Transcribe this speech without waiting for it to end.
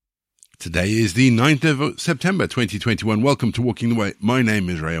Today is the 9th of September 2021. Welcome to Walking the Way. My name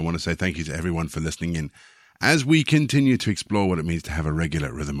is Ray. I want to say thank you to everyone for listening in as we continue to explore what it means to have a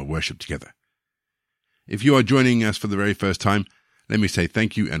regular rhythm of worship together. If you are joining us for the very first time, let me say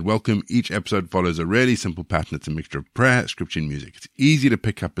thank you and welcome. Each episode follows a really simple pattern. It's a mixture of prayer, scripture, and music. It's easy to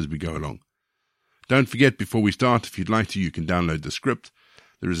pick up as we go along. Don't forget, before we start, if you'd like to, you can download the script.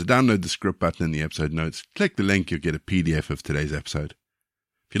 There is a download the script button in the episode notes. Click the link, you'll get a PDF of today's episode.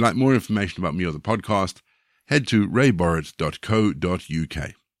 If you'd like more information about me or the podcast, head to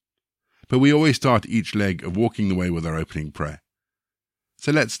rayborrett.co.uk. But we always start each leg of Walking the Way with our opening prayer.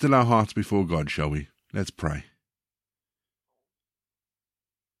 So let's still our hearts before God, shall we? Let's pray.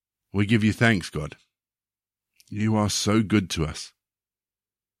 We give you thanks, God. You are so good to us.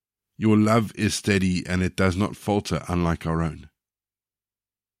 Your love is steady and it does not falter, unlike our own.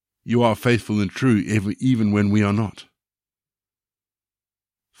 You are faithful and true even when we are not.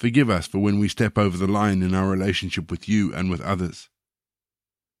 Forgive us for when we step over the line in our relationship with you and with others,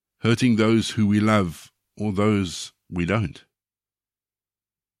 hurting those who we love or those we don't.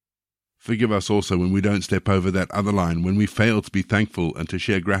 Forgive us also when we don't step over that other line, when we fail to be thankful and to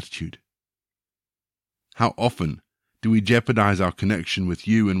share gratitude. How often do we jeopardize our connection with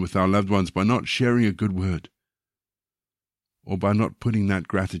you and with our loved ones by not sharing a good word, or by not putting that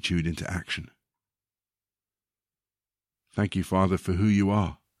gratitude into action? Thank you, Father, for who you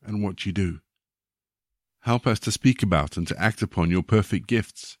are and what you do. Help us to speak about and to act upon your perfect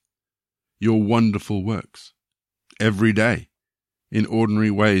gifts, your wonderful works, every day, in ordinary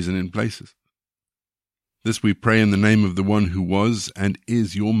ways and in places. This we pray in the name of the one who was and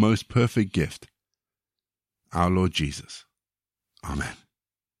is your most perfect gift, our Lord Jesus. Amen.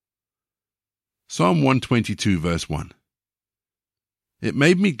 Psalm 122, verse 1. It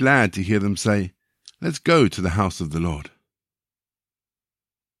made me glad to hear them say, "Let's go to the house of the Lord."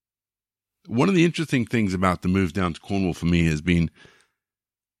 One of the interesting things about the move down to Cornwall for me has been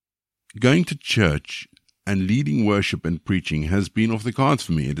going to church and leading worship and preaching has been off the cards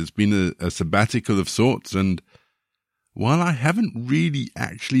for me. It has been a sabbatical of sorts, and while I haven't really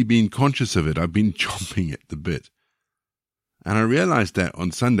actually been conscious of it, I've been chomping at the bit. And I realized that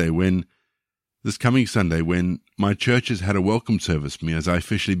on Sunday, this coming Sunday, when my churches had a welcome service for me as I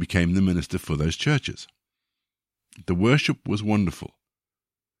officially became the minister for those churches. The worship was wonderful.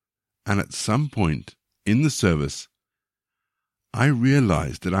 And at some point in the service, I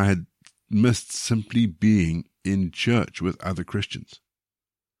realized that I had missed simply being in church with other Christians.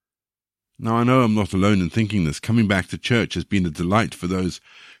 Now, I know I'm not alone in thinking this. Coming back to church has been a delight for those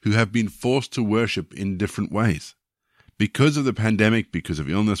who have been forced to worship in different ways, because of the pandemic, because of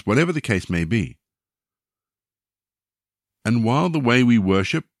illness, whatever the case may be. And while the way we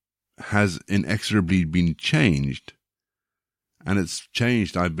worship has inexorably been changed, and it's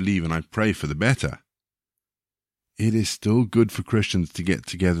changed, I believe, and I pray for the better, it is still good for Christians to get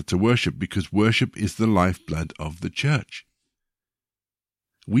together to worship, because worship is the lifeblood of the church.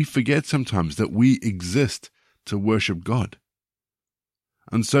 We forget sometimes that we exist to worship God.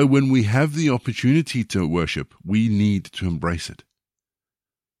 And so when we have the opportunity to worship, we need to embrace it.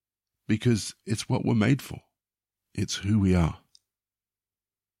 Because it's what we're made for. It's who we are.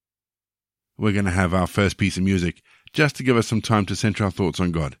 We're going to have our first piece of music just to give us some time to center our thoughts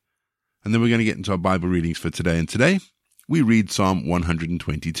on God. And then we're going to get into our Bible readings for today. And today, we read Psalm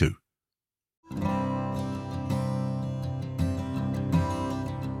 122.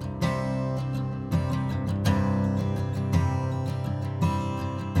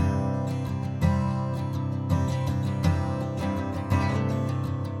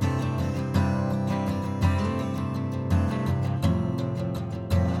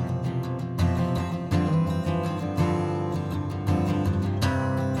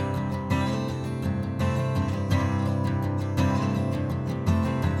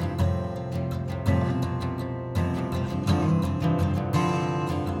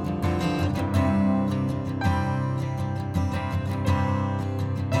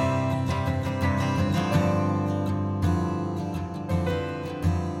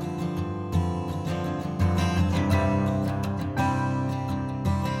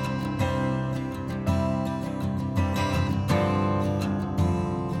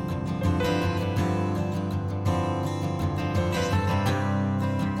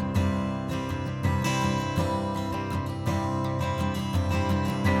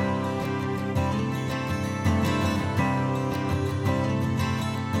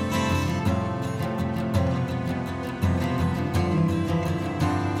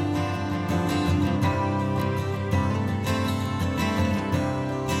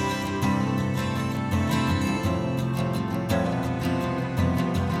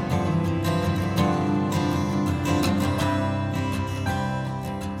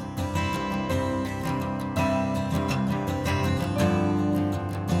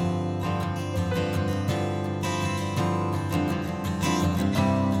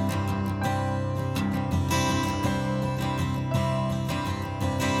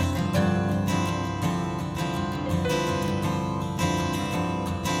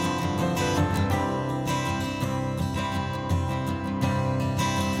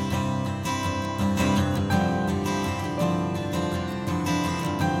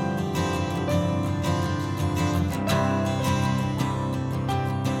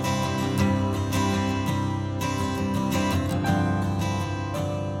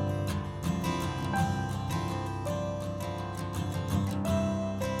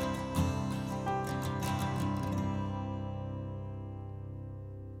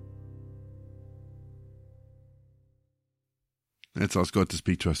 Let's ask God to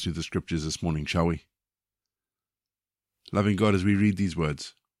speak to us through the scriptures this morning, shall we? Loving God, as we read these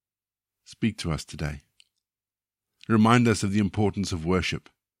words, speak to us today. Remind us of the importance of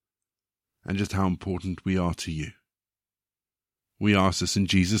worship and just how important we are to you. We ask this in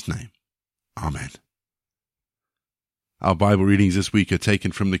Jesus' name. Amen. Our Bible readings this week are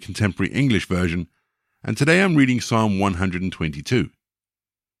taken from the Contemporary English Version, and today I'm reading Psalm 122.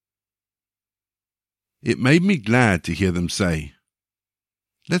 It made me glad to hear them say,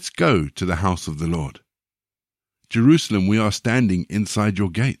 "Let's go to the house of the Lord. Jerusalem, we are standing inside your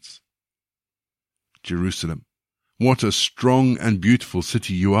gates." Jerusalem, what a strong and beautiful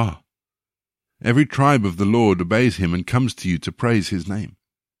city you are. Every tribe of the Lord obeys him and comes to you to praise his name.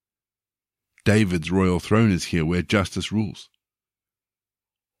 David's royal throne is here where justice rules.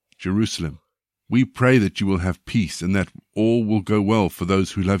 Jerusalem, we pray that you will have peace and that all will go well for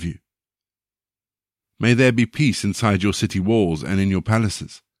those who love you. May there be peace inside your city walls and in your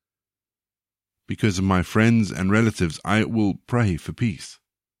palaces. Because of my friends and relatives, I will pray for peace.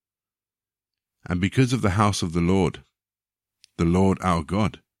 And because of the house of the Lord our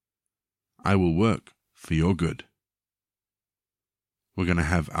God, I will work for your good. We're going to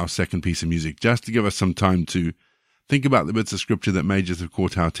have our second piece of music just to give us some time to think about the bits of scripture that may just have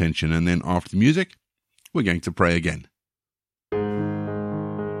caught our attention, and then after the music, we're going to pray again.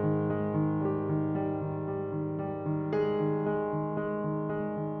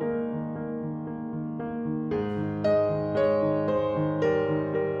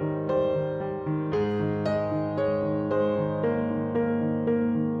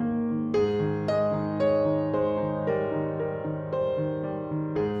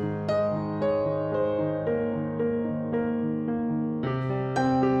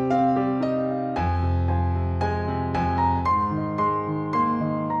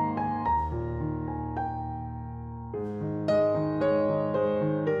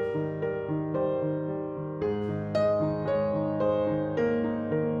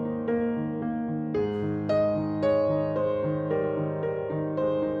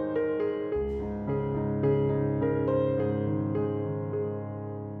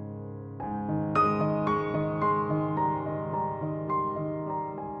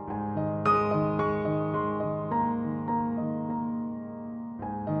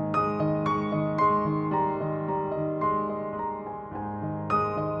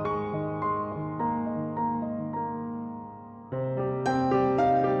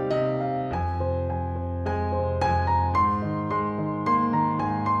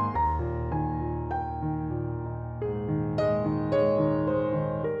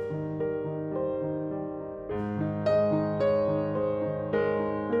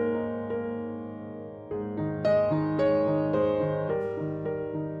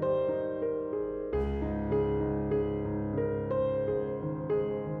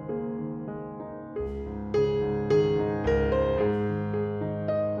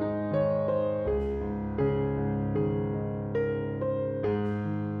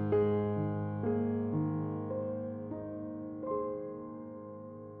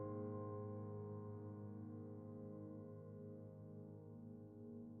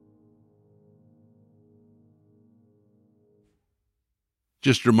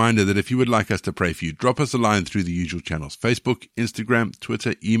 Just a reminder that if you would like us to pray for you, drop us a line through the usual channels: Facebook, Instagram,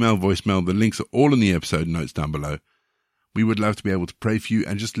 Twitter, email, voicemail. The links are all in the episode notes down below. We would love to be able to pray for you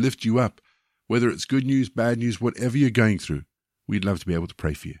and just lift you up. Whether it's good news, bad news, whatever you're going through, we'd love to be able to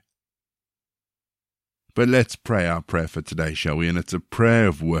pray for you. But let's pray our prayer for today, shall we? And it's a prayer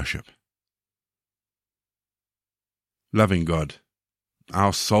of worship. Loving God,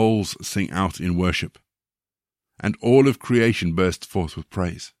 our souls sing out in worship, and all of creation bursts forth with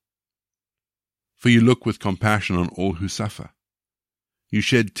praise. For you look with compassion on all who suffer. You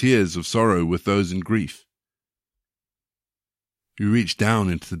shed tears of sorrow with those in grief. You reach down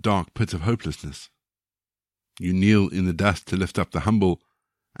into the dark pit of hopelessness. You kneel in the dust to lift up the humble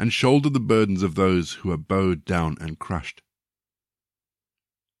and shoulder the burdens of those who are bowed down and crushed.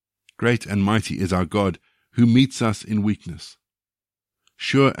 Great and mighty is our God, who meets us in weakness.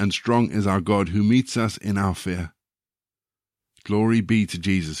 Sure and strong is our God, who meets us in our fear. Glory be to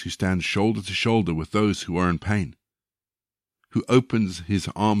Jesus, who stands shoulder to shoulder with those who are in pain, who opens his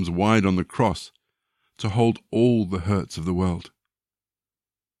arms wide on the cross to hold all the hurts of the world.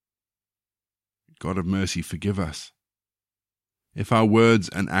 God of mercy, forgive us if our words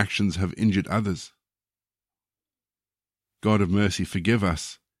and actions have injured others. God of mercy, forgive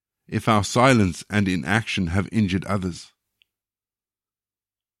us if our silence and inaction have injured others.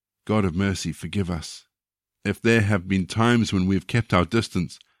 God of mercy, forgive us if there have been times when we have kept our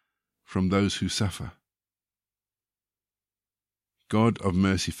distance from those who suffer. God of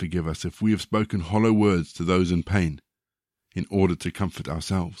mercy, forgive us if we have spoken hollow words to those in pain in order to comfort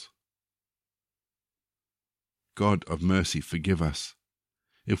ourselves. God of mercy, forgive us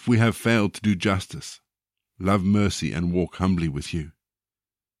if we have failed to do justice, love mercy, and walk humbly with you.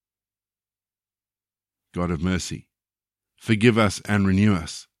 God of mercy, forgive us and renew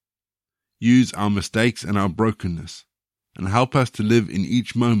us. Use our mistakes and our brokenness, and help us to live in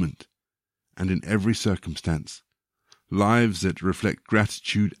each moment and in every circumstance lives that reflect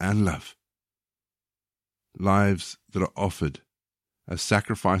gratitude and love. Lives that are offered as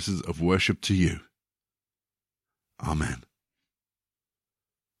sacrifices of worship to you. Amen.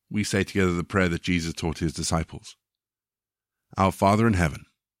 We say together the prayer that Jesus taught his disciples. Our Father in heaven,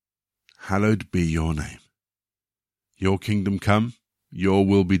 hallowed be your name. Your kingdom come, your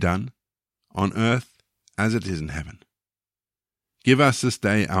will be done, on earth as it is in heaven. Give us this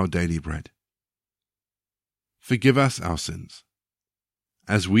day our daily bread. Forgive us our sins,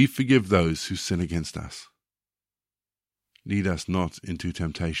 as we forgive those who sin against us. Lead us not into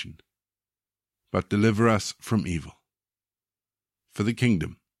temptation, but deliver us from evil. For the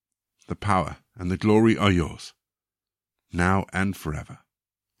kingdom, the power, and the glory are yours, now and forever.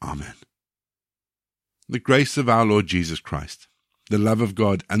 Amen. The grace of our Lord Jesus Christ, the love of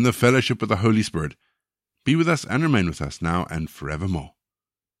God, and the fellowship of the Holy Spirit be with us and remain with us now and forevermore.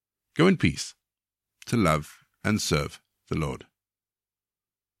 Go in peace to love and serve the Lord.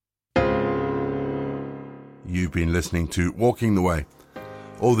 You've been listening to Walking the Way.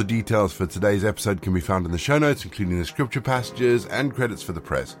 All the details for today's episode can be found in the show notes, including the scripture passages and credits for the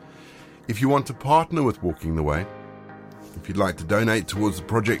press. If you want to partner with Walking the Way, if you'd like to donate towards the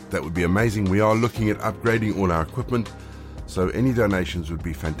project, that would be amazing. We are looking at upgrading all our equipment, so any donations would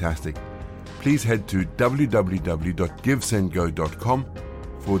be fantastic. Please head to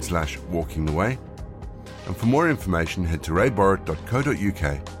www.givesendgo.com/walkingtheway. And for more information, head to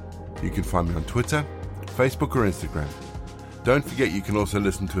rayborrett.co.uk. You can find me on Twitter, Facebook or Instagram. Don't forget you can also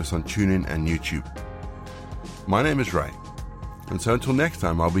listen to us on TuneIn and YouTube. My name is Ray, and so until next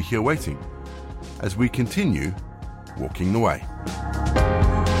time I'll be here waiting as we continue walking the way.